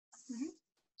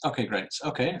Okay, great.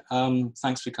 Okay,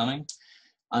 thanks for coming.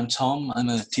 I'm Tom. I'm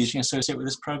a teaching associate with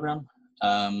this program.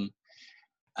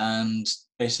 And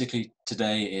basically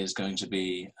today is going to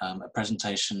be a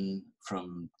presentation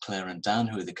from Claire and Dan,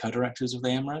 who are the co-directors of the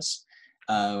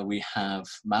MRes. We have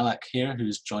Malak here,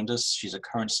 who's joined us. She's a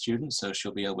current student, so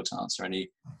she'll be able to answer any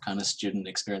kind of student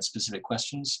experience specific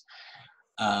questions.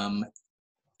 And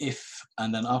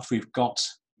then after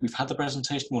we've had the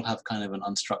presentation, we'll have kind of an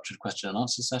unstructured question and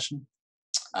answer session.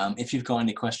 If you've got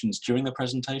any questions during the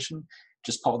presentation,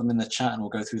 just pop them in the chat and we'll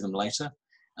go through them later.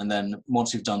 And then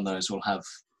once we've done those, we'll have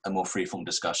a more free-form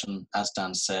discussion. As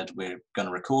Dan said, we're going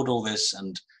to record all this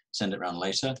and send it around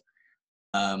later.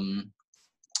 And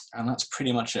that's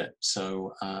pretty much it.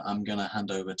 So I'm going to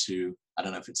hand over to, I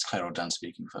don't know if it's Claire or Dan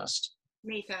speaking first.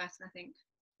 Me first, I think.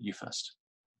 You first.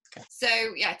 Okay. So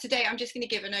yeah, today I'm just going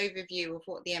to give an overview of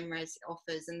what the MRes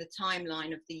offers and the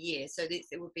timeline of the year. So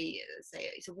it would be, say,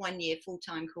 it's a 1-year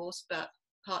full-time course, but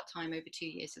part-time over 2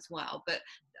 years as well. But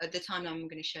the timeline I'm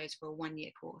going to show is for a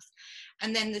 1-year course.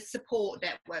 And then the support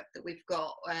network that we've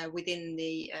got within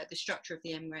the structure of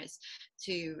the MRes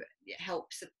to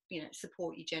help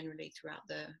support you generally throughout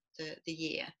the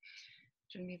year.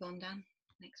 Do you want to move on, Dan?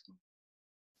 Next one.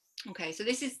 Okay, so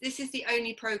this is the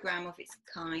only program of its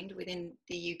kind within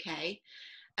the UK,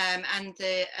 and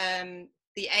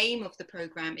the aim of the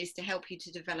program is to help you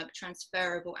to develop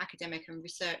transferable academic and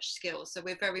research skills. So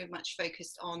we're very much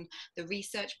focused on the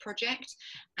research project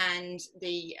and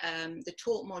the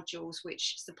taught modules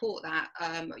which support that.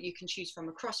 You can choose from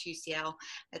across UCL,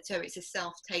 so it's a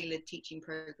self-tailored teaching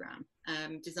program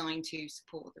designed to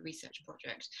support the research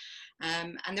project.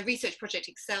 And the research project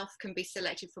itself can be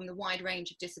selected from the wide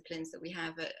range of disciplines that we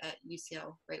have at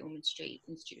UCL Great Ormond Street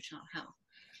Institute of Child Health.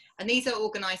 And these are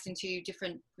organised into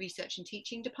different research and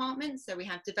teaching departments. So we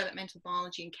have developmental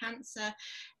biology and cancer,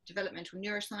 developmental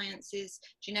neurosciences,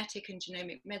 genetic and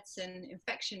genomic medicine,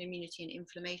 infection, immunity and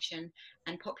inflammation,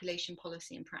 and population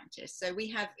policy and practice. So we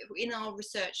have, in our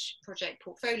research project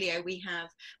portfolio, we have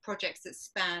projects that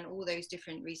span all those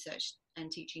different research and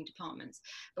teaching departments.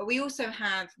 But we also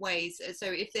have ways, so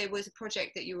if there was a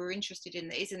project that you were interested in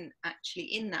that isn't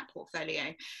actually in that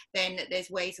portfolio, then there's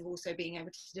ways of also being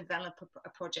able to develop a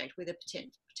project with a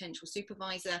potential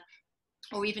supervisor,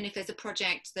 or even if there's a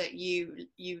project that you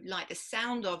like the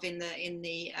sound of in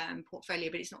the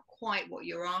portfolio, but it's not quite what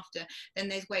you're after, then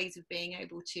there's ways of being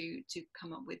able to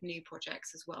come up with new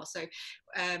projects as well. So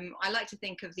I like to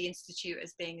think of the Institute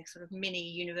as being a sort of mini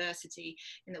university,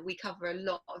 in that we cover a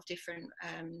lot of different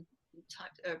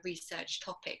type of research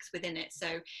topics within it,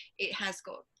 so it has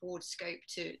got broad scope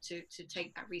to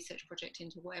take that research project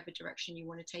into whatever direction you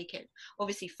want to take it,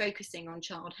 obviously focusing on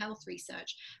child health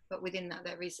research, but within that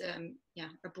there is a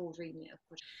broad remit of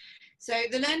projects. So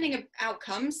the learning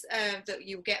outcomes that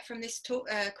you'll get from this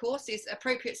course is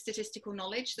appropriate statistical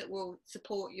knowledge that will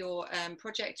support your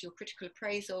project, your critical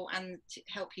appraisal, and to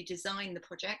help you design the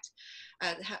project,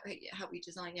 help you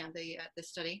design the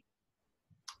study.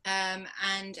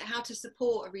 And how to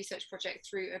support a research project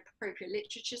through appropriate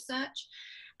literature search,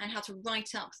 and how to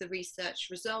write up the research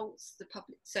results,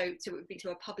 so it would be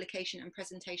to a publication and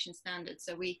presentation standard.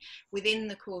 So within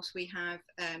the course we have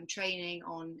training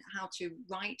on how to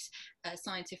write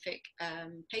scientific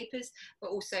papers, but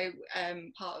also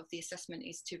part of the assessment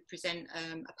is to present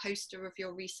a poster of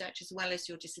your research as well as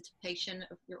your dissertation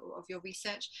of your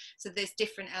research. So there's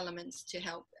different elements to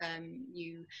help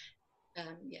you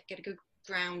get a good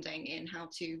grounding in how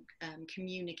to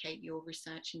communicate your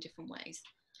research in different ways.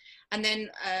 And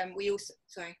then we also,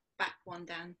 sorry, back one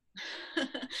down.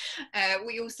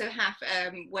 We also have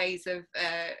ways of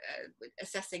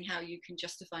assessing how you can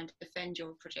justify and defend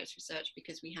your project research,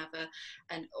 because we have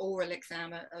an oral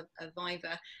exam, a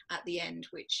viva at the end,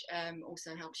 which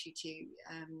also helps you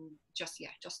to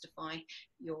justify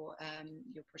your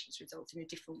project results in a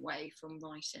different way from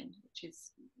writing, which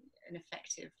is an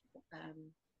effective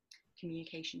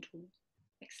communication tool.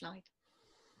 Next slide.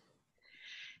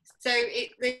 So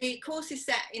the course is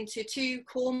set into 2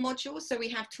 core modules. So we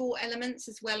have taught elements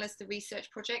as well as the research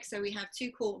project. So we have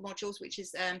 2 core modules, which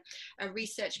is a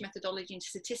research methodology and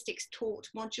statistics taught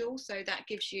module. So that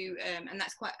gives you, and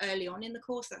that's quite early on in the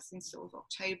course. That's in sort of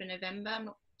October, November. I'm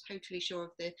not totally sure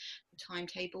of the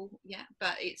timetable yet,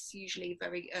 but it's usually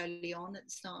very early on at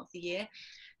the start of the year.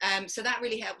 So that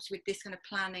really helps with this kind of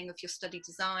planning of your study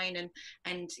design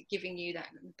and giving you that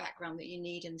background that you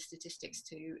need in the statistics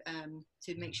to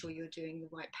make sure you're doing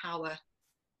the right power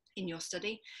in your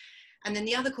study. And then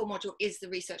the other core module is the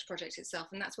research project itself,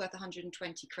 and that's worth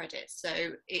 120 credits. So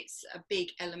it's a big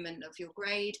element of your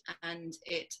grade, and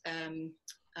it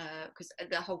because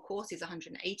the whole course is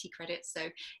 180 credits, so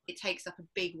it takes up a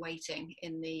big weighting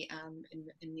in the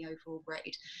overall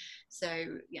grade.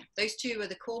 So yeah, those two are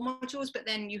the core modules, but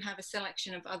then you have a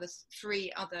selection of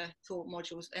three other taught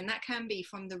modules, and that can be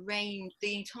from the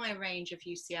entire range of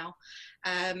UCL.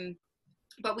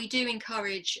 But we do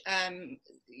encourage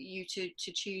you to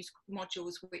choose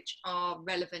modules which are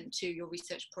relevant to your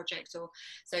research project. Or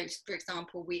so, for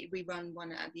example, we run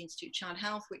one at the Institute of Child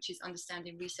Health, which is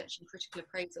understanding research and critical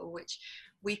appraisal, which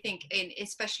we think,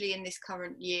 especially in this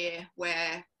current year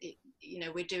where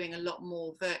we're doing a lot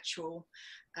more virtual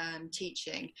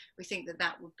teaching, we think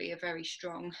that would be a very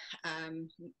strong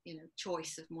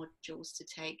choice of modules to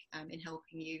take in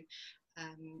helping you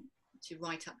to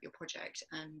write up your project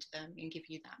and give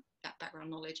you that background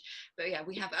knowledge. But yeah,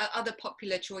 we have other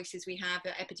popular choices. We have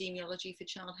epidemiology for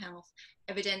child health,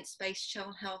 evidence-based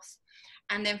child health,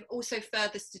 and then also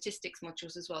further statistics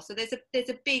modules as well. So there's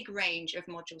a big range of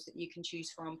modules that you can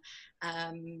choose from,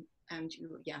 and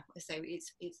yeah, so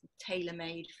it's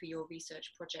tailor-made for your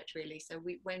research project really. So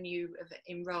when you have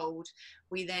enrolled,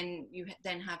 you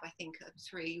then have, I think, 2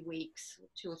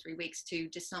 or 3 weeks to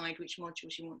decide which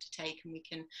modules you want to take, and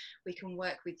we can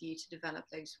work with you to develop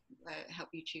those, help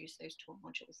you choose those taught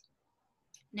modules.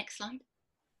 Next slide.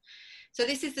 So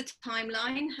this is the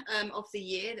timeline of the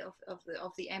year, of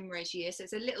the MRes year. So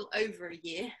it's a little over a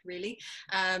year, really,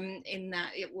 in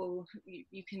that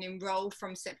you can enroll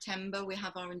from September. We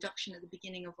have our induction at the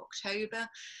beginning of October.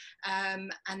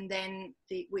 And then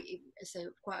so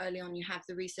quite early on, you have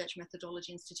the research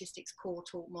methodology and statistics core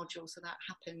taught module. So that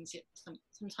happens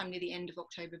sometime near the end of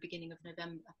October, beginning of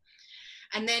November.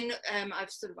 And then I've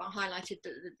sort of highlighted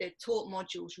that the taught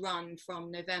modules run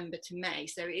from November to May.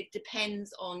 So it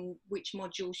depends on which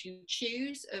modules you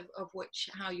choose, of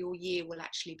how your year will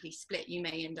actually be split. You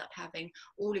may end up having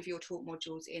all of your taught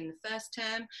modules in the first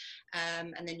term,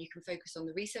 and then you can focus on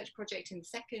the research project in the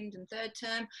second and third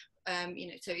term.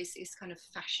 So it's kind of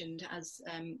fashioned as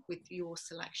with your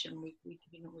selection. We're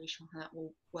not really sure how that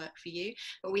will work for you,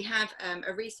 but we have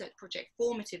a research project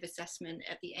formative assessment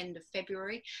at the end of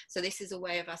February. So this is a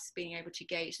way of us being able to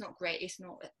gauge. It's not great. It's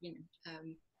not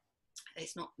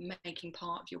it's not making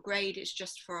part of your grade. It's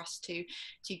just for us to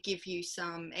give you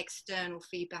some external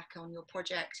feedback on your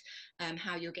project,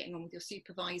 how you're getting on with your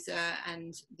supervisor,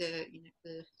 and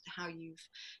how you've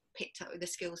picked up the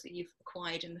skills that you've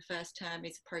acquired in the first term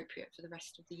is appropriate for the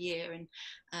rest of the year.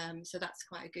 And so that's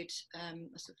quite a good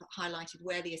sort of highlighted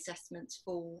where the assessments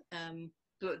fall.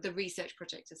 The research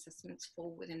project assessments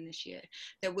fall within this year.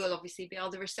 There will obviously be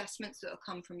other assessments that will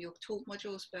come from your taught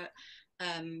modules, but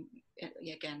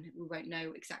again, we won't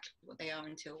know exactly what they are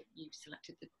until you've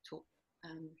selected the taught.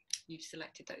 You've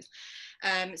selected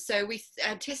those. So we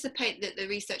anticipate that the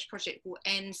research project will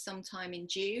end sometime in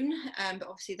June, but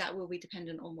obviously that will be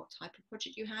dependent on what type of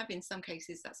project you have. In some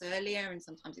cases that's earlier and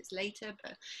sometimes it's later,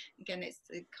 but again, it's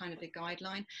kind of a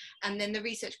guideline. And then the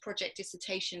research project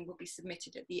dissertation will be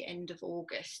submitted at the end of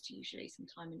August, usually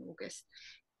sometime in August.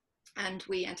 And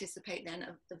we anticipate then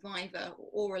the Viva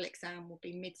or oral exam will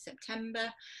be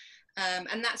mid-September.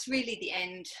 And that's really the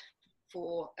end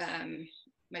for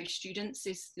most students,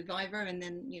 is the Viva, and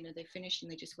then they finish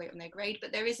and they just wait on their grade.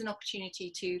 But there is an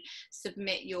opportunity to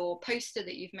submit your poster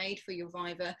that you've made for your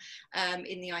Viva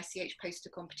in the ICH poster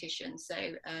competition. So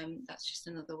that's just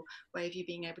another way of you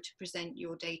being able to present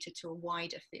your data to a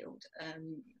wider field.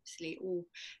 Obviously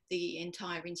the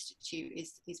entire institute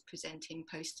is presenting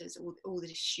posters, all the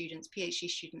students, PhD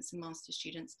students and master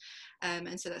students,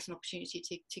 and so that's an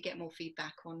opportunity to get more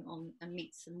feedback on and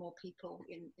meet some more people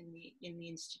in the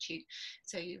institute.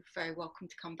 So you're very welcome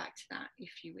to come back to that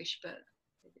if you wish, but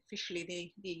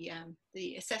officially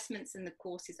the assessments and the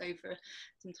course is over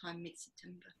sometime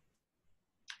mid-September.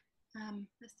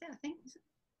 That's it, I think. Is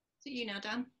it you now,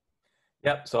 Dan?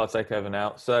 Yep, so I'll take over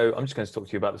now. So I'm just going to talk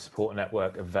to you about the support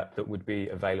network that would be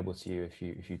available to you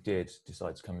if you did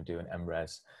decide to come and do an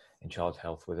MRes in child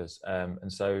health with us.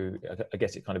 And so I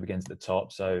guess it kind of begins at the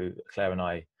top. So Claire and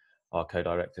I are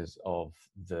co-directors of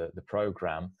the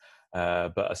programme.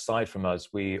 But aside from us,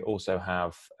 we also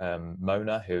have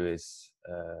Mona, who is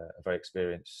a very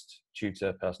experienced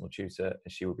tutor, personal tutor,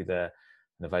 and she will be there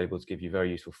and available to give you very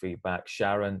useful feedback.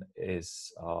 Sharon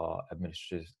is our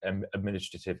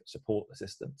administrative support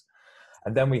assistant.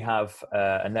 And then we have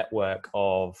a network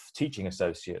of teaching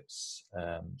associates,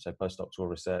 so postdoctoral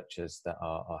researchers that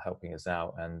are helping us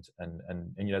out, and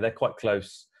they're quite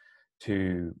close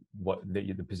to what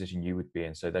the position you would be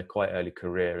in. So they're quite early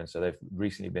career, and so they've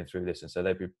recently been through this, and so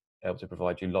they'll be able to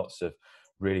provide you lots of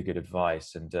really good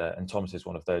advice. And Thomas is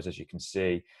one of those, as you can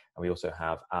see. And we also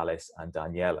have Alice and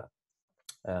Daniela.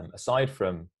 Aside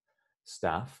from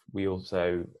staff, we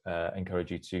also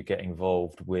encourage you to get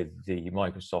involved with the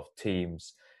Microsoft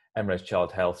Teams MRes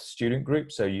Child Health student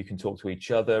group, so you can talk to each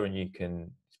other and you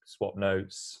can swap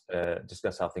notes,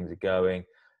 discuss how things are going,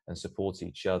 and support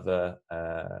each other.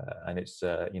 And it's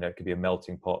it could be a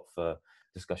melting pot for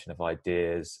discussion of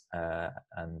ideas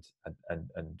and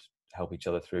help each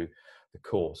other through the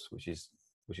course, which is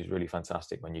really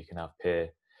fantastic when you can have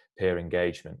peer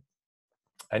engagement.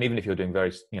 And even if you're doing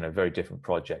very different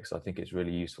projects, I think it's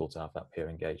really useful to have that peer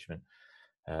engagement,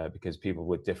 because people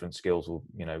with different skills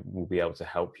will be able to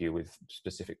help you with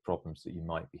specific problems that you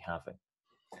might be having.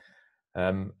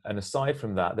 And aside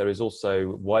from that, there is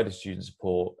also wider student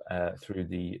support through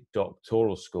the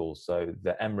doctoral school. So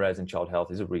the MRes in child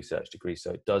health is a research degree,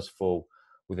 so it does fall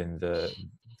within the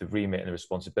remit and the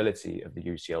responsibility of the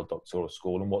UCL doctoral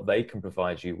school. And what they can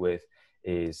provide you with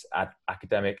is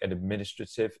academic and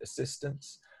administrative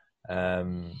assistance.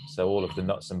 So all of the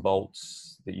nuts and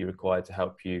bolts that you require to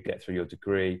help you get through your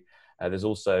degree. There's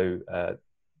also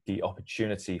the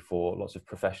opportunity for lots of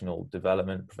professional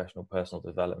personal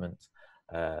development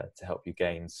to help you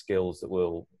gain skills that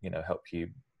will help you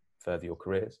further your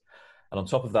careers. And on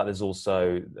top of that, there's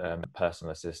also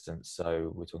personal assistance.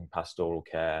 So we're talking pastoral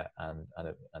care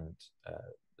and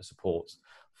support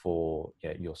for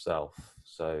yourself.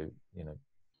 So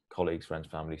colleagues, friends,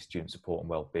 family, student support and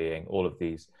well-being, all of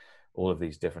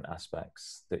these different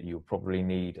aspects that you'll probably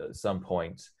need at some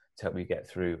point to help you get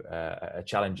through a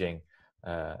challenging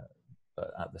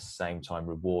but at the same time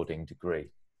rewarding degree.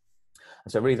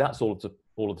 And so really that's all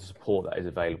of the support that is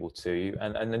available to you.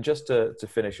 And then just to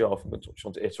finish off, I just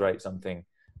want to iterate something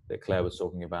that Claire was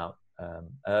talking about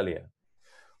earlier,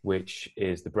 which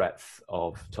is the breadth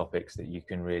of topics that you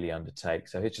can really undertake.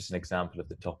 So here's just an example of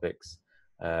the topics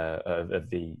of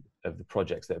the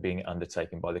projects that are being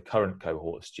undertaken by the current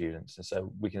cohort of students. And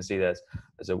so we can see there's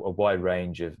a wide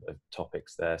range of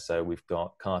topics there. So we've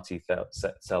got CAR T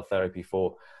cell therapy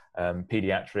for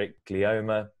pediatric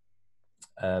glioma.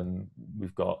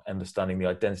 We've got understanding the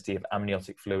identity of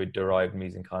amniotic fluid derived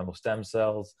mesenchymal stem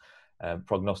cells,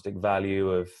 prognostic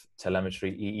value of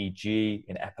telemetry EEG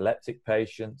in epileptic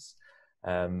patients,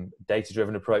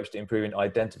 data-driven approach to improving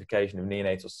identification of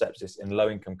neonatal sepsis in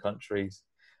low-income countries.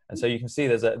 And so you can see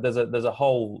there's a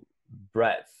whole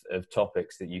breadth of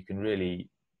topics that you can really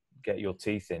get your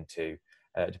teeth into,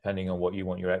 depending on what you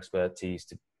want your expertise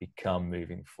to become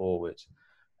moving forward.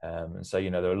 And so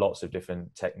there are lots of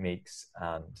different techniques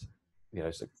and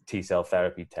so T-cell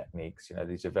therapy techniques.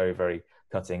 These are very, very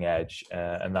cutting edge,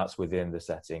 and that's within the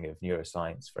setting of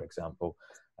neuroscience, for example.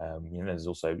 There's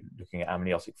also looking at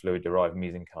amniotic fluid derived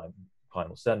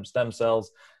mesenchymal stem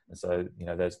cells, and so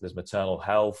there's maternal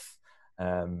health.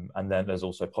 And then there's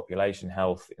also population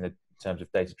health in terms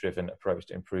of data-driven approach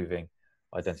to improving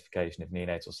identification of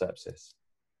neonatal sepsis.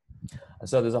 And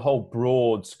so there's a whole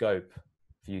broad scope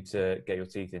for you to get your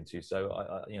teeth into. So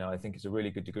I think it's a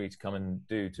really good degree to come and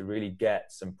do, to really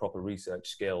get some proper research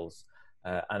skills,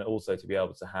 and also to be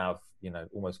able to have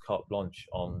almost carte blanche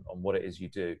on what it is you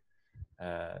do,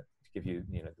 to give you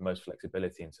the most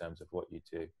flexibility in terms of what you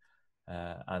do.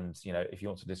 And if you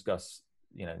want to discuss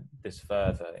this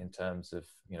further in terms of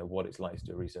what it's like to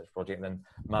do a research project, then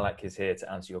Malak is here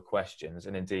to answer your questions.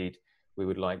 And indeed, we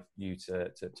would like you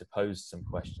to pose some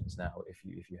questions now if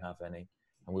you have any,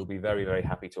 and we'll be very, very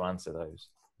happy to answer those.